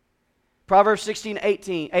 Proverbs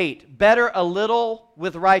 16:8. Better a little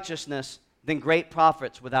with righteousness than great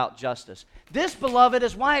profits without justice. This, beloved,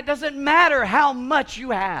 is why it doesn't matter how much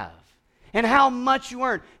you have and how much you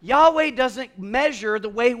earn. Yahweh doesn't measure the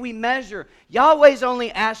way we measure. Yahweh's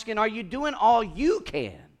only asking, are you doing all you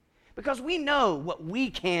can? Because we know what we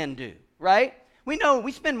can do, right? We know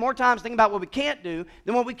we spend more time thinking about what we can't do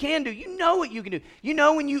than what we can do. You know what you can do. You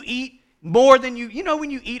know when you eat more than you know when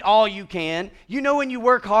you eat all you can. You know when you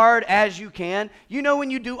work hard as you can. You know when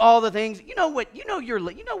you do all the things. You know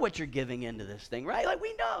what you're giving into this thing, right? Like,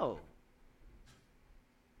 we know.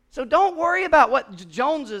 So don't worry about what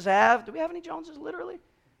Joneses have. Do we have any Joneses literally?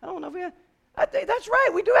 I don't know if we have. I think that's right.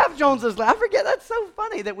 We do have Joneses. I forget. That's so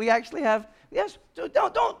funny that we actually have. Yes. So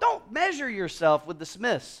don't measure yourself with the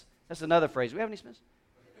Smiths. That's another phrase. Do we have any Smiths?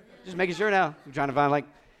 Just making sure now. I'm trying to find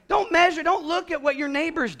don't measure. Don't look at what your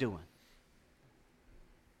neighbor's doing.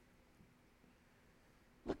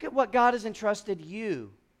 Look at what God has entrusted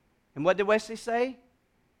you. And what did Wesley say?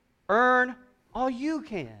 Earn all you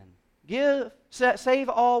can. Save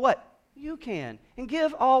all what? You can. And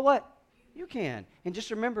give all what? You can. And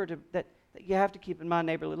just remember that you have to keep in mind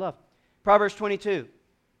neighborly love. Proverbs 22,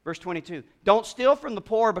 verse 22. Don't steal from the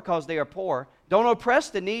poor because they are poor. Don't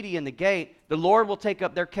oppress the needy in the gate. The Lord will take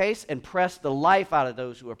up their case and press the life out of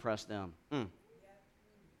those who oppress them.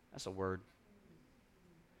 That's a word.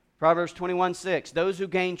 Proverbs 21:6. Those who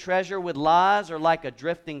gain treasure with lies are like a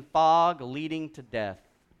drifting fog leading to death.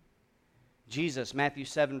 Jesus, Matthew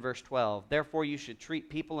 7, verse 12. Therefore you should treat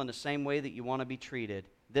people in the same way that you want to be treated.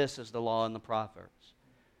 This is the law and the prophets.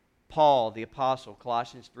 Paul, the apostle,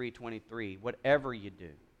 Colossians 3:23. Whatever you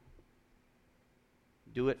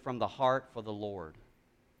do it from the heart for the Lord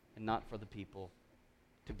and not for the people,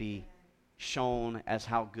 to be shown as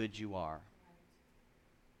how good you are.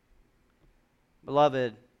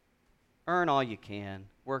 Beloved, earn all you can.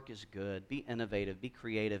 Work is good. Be innovative. Be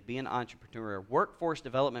creative. Be an entrepreneur. Workforce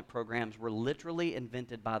development programs were literally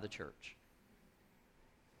invented by the church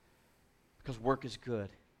because work is good.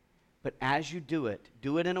 But as you do it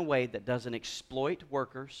in a way that doesn't exploit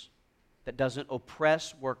workers, that doesn't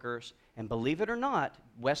oppress workers. And believe it or not,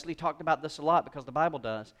 Wesley talked about this a lot because the Bible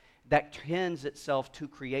does, that tends itself to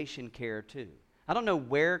creation care too. I don't know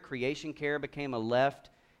where creation care became a left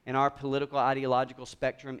in our political ideological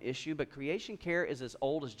spectrum issue, but creation care is as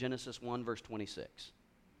old as Genesis 1, verse 26.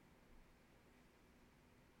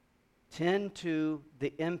 Tend to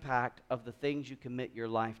the impact of the things you commit your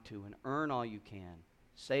life to and earn all you can,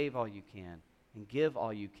 save all you can, and give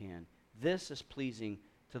all you can. This is pleasing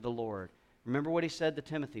to the Lord. Remember what he said to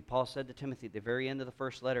Timothy. Paul said to Timothy at the very end of the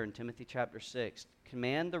first letter in Timothy chapter 6,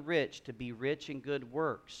 command the rich to be rich in good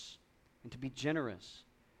works and to be generous,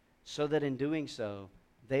 so that in doing so,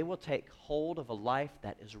 they will take hold of a life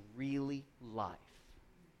that is really life.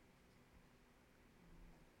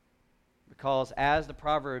 Because as the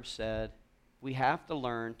Proverbs said, we have to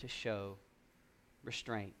learn to show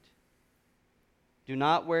restraint. Do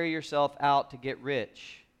not wear yourself out to get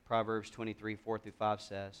rich, Proverbs 23, 4 through 5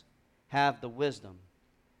 says. Have the wisdom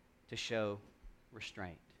to show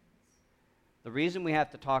restraint. The reason we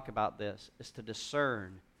have to talk about this is to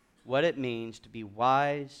discern what it means to be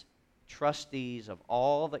wise trustees of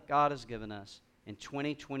all that God has given us in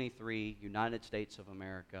 2023 United States of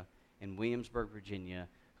America in Williamsburg, Virginia,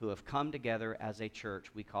 who have come together as a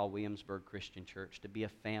church we call Williamsburg Christian Church to be a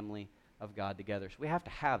family of God together. So we have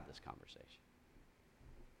to have this conversation.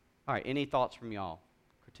 All right, any thoughts from y'all?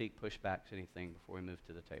 Critique, pushbacks, anything before we move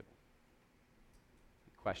to the table?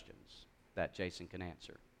 Questions that Jason can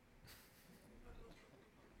answer?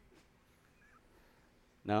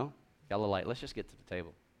 No? Y'all are like, let's just get to the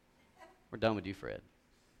table. We're done with you, Fred.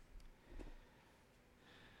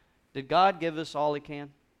 Did God give us all He can?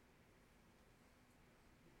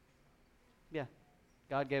 Yeah.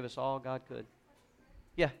 God gave us all God could.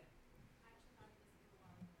 Yeah.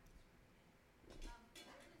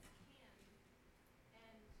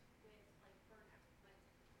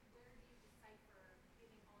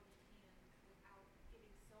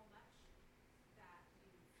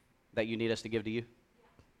 That you need us to give to you?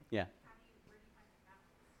 Yeah.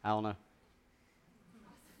 I don't know.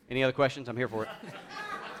 Any other questions? I'm here for it.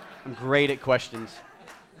 I'm great at questions.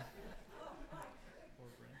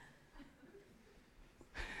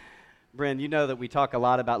 Bryn, you know that we talk a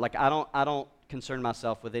lot about, like, I don't concern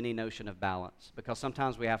myself with any notion of balance, because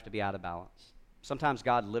sometimes we have to be out of balance. Sometimes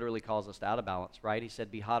God literally calls us to out of balance, right? He said,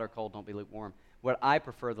 be hot or cold, don't be lukewarm. What I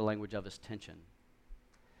prefer the language of is tension.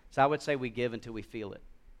 So I would say we give until we feel it.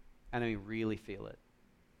 And we really feel it.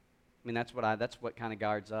 I mean, that's what kind of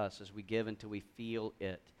guards us, is we give until we feel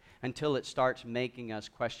it, until it starts making us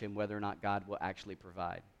question whether or not God will actually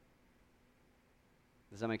provide.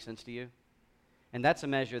 Does that make sense to you? And that's a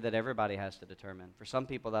measure that everybody has to determine. For some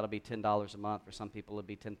people, that'll be $10 a month. For some people, it'll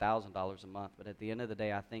be $10,000 a month. But at the end of the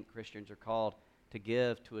day, I think Christians are called to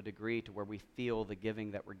give to a degree to where we feel the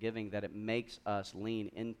giving that we're giving, that it makes us lean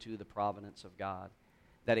into the providence of God,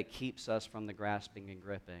 that it keeps us from the grasping and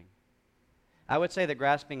gripping. I would say that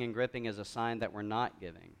grasping and gripping is a sign that we're not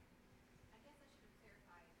giving. I guess I should have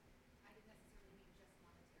clarified. I didn't necessarily mean just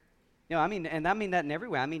monetary. And I mean that in every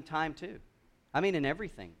way. I mean time too. I mean in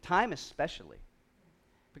everything. Time especially.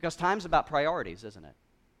 Because time's about priorities, isn't it?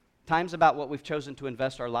 Time's about what we've chosen to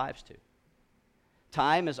invest our lives to.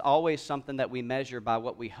 Time is always something that we measure by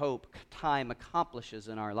what we hope time accomplishes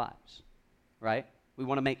in our lives, right? We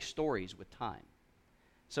want to make stories with time.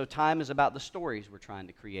 So time is about the stories we're trying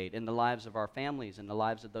to create in the lives of our families and the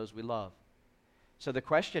lives of those we love. So the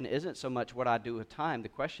question isn't so much what I do with time. The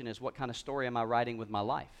question is, what kind of story am I writing with my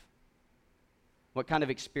life? What kind of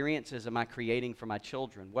experiences am I creating for my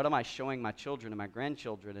children? What am I showing my children and my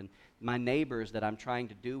grandchildren and my neighbors that I'm trying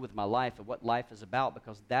to do with my life and what life is about?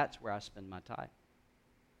 Because that's where I spend my time.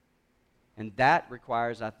 And that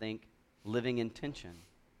requires, I think, living in tension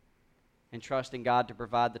and trusting God to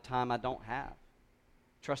provide the time I don't have.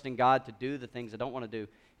 Trusting God to do the things I don't want to do.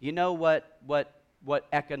 You know what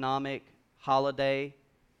economic holiday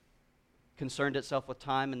concerned itself with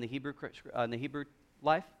time in the Hebrew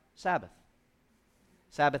life? Sabbath.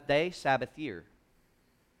 Sabbath day, Sabbath year.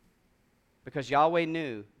 Because Yahweh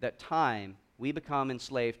knew that time, we become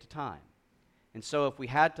enslaved to time. And so if we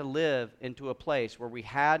had to live into a place where we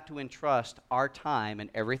had to entrust our time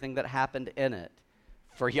and everything that happened in it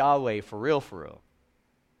for Yahweh, for real,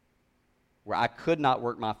 where I could not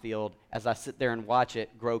work my field as I sit there and watch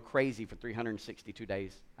it grow crazy for 362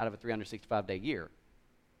 days out of a 365-day year,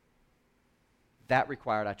 that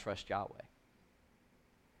required I trust Yahweh.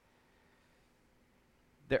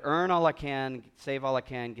 The earn all I can, save all I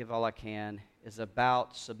can, give all I can is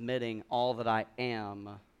about submitting all that I am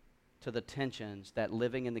to the tensions that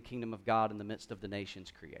living in the kingdom of God in the midst of the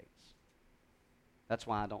nations creates. That's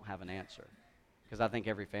why I don't have an answer, because I think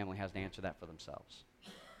every family has to answer that for themselves.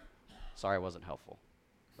 Sorry I wasn't helpful,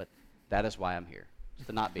 but that is why I'm here,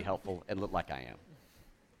 to not be helpful and look like I am.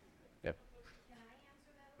 Yep. Can I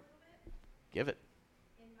answer that a little bit? Give it.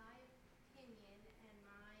 In my opinion, and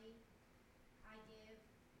I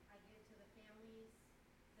give to the families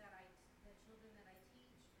the children that I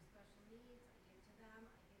teach, the special needs. I give to them.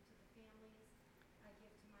 I give to the families. I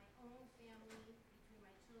give to my own family, between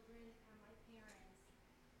my children and my parents.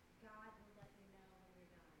 God will let you know when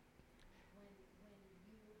you're done. When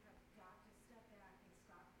you have got to step back and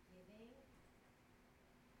stop giving.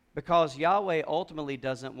 Because Yahweh ultimately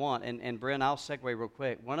doesn't want, and Bryn, I'll segue real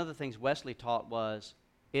quick. One of the things Wesley taught was,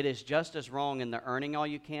 it is just as wrong in the earning all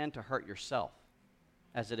you can to hurt yourself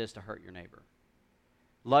as it is to hurt your neighbor.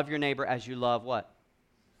 Love your neighbor as you love what?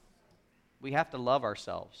 We have to love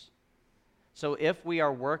ourselves. So if we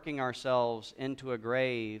are working ourselves into a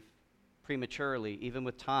grave prematurely, even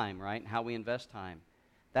with time, right, and how we invest time,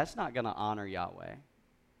 that's not going to honor Yahweh.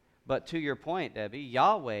 But to your point, Debbie,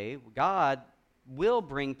 Yahweh, God, will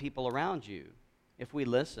bring people around you if we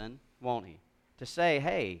listen, won't He? To say,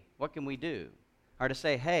 hey, what can we do? Or to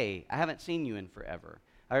say, hey, I haven't seen you in forever.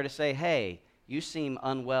 Or to say, hey, you seem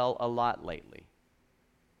unwell a lot lately.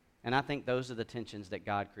 And I think those are the tensions that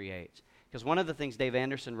God creates. Because one of the things Dave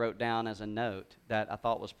Anderson wrote down as a note that I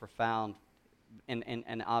thought was profound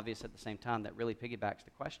and obvious at the same time, that really piggybacks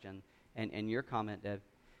the question and your comment, Deb,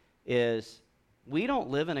 is we don't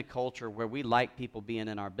live in a culture where we like people being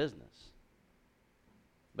in our business.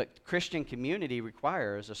 But Christian community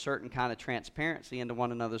requires a certain kind of transparency into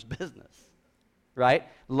one another's business, right?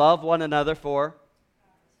 Love one another for,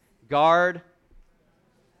 guard,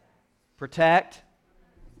 protect,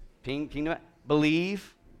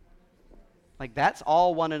 believe. Like that's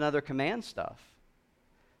all one another command stuff.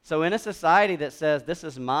 So in a society that says this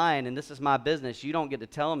is mine and this is my business, you don't get to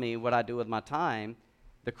tell me what I do with my time,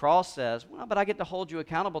 the cross says, well, but I get to hold you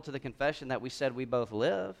accountable to the confession that we said we both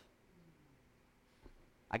live.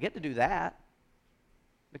 I get to do that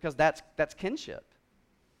because that's kinship.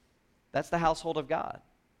 That's the household of God.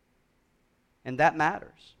 And that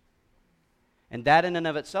matters. And that in and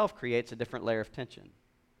of itself creates a different layer of tension.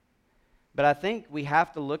 But I think we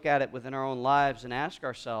have to look at it within our own lives and ask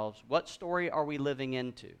ourselves, what story are we living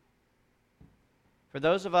into? For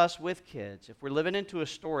those of us with kids, if we're living into a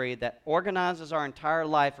story that organizes our entire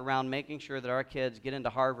life around making sure that our kids get into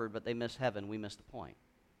Harvard but they miss heaven, we miss the point.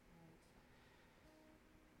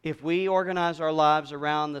 If we organize our lives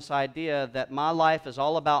around this idea that my life is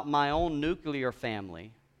all about my own nuclear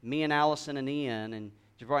family, me and Allison and Ian and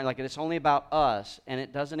Javarian, like it's only about us and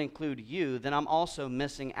it doesn't include you, then I'm also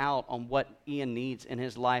missing out on what Ian needs in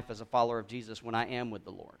his life as a follower of Jesus when I am with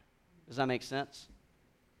the Lord. Does that make sense?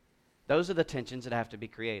 Those are the tensions that have to be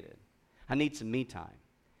created. I need some me time.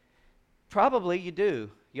 Probably you do.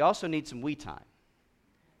 You also need some we time.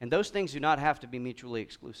 And those things do not have to be mutually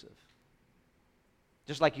exclusive.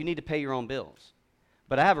 Just like you need to pay your own bills.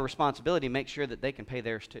 But I have a responsibility to make sure that they can pay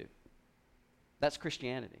theirs too. That's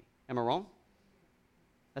Christianity. Am I wrong?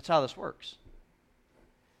 That's how this works.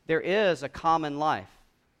 There is a common life.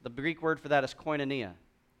 The Greek word for that is koinonia.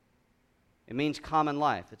 It means common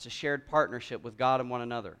life. It's a shared partnership with God and one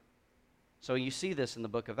another. So you see this in the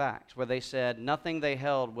book of Acts, where they said nothing they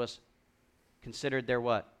held was considered their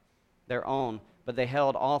what? Their own. But they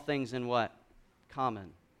held all things in what?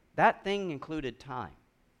 Common. That thing included time.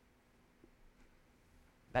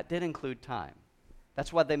 That did include time.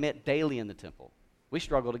 That's why they met daily in the temple. We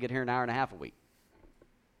struggle to get here an hour and a half a week.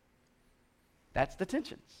 That's the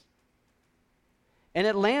tensions. And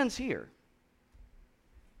it lands here.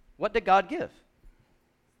 What did God give?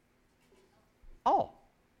 All.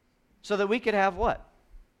 So that we could have what?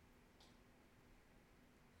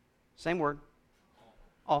 Same word.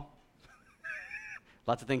 All.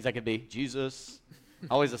 Lots of things that could be. Jesus.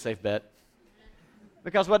 Always a safe bet.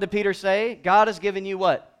 Because what did Peter say? God has given you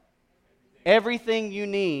what? Everything you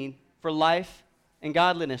need for life and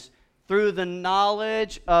godliness through the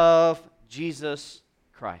knowledge of Jesus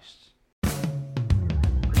Christ.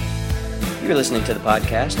 You're listening to the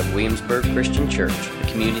podcast of Williamsburg Christian Church, a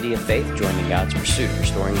community of faith joining God's pursuit of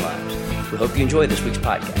restoring lives. We hope you enjoy this week's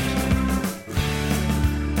podcast.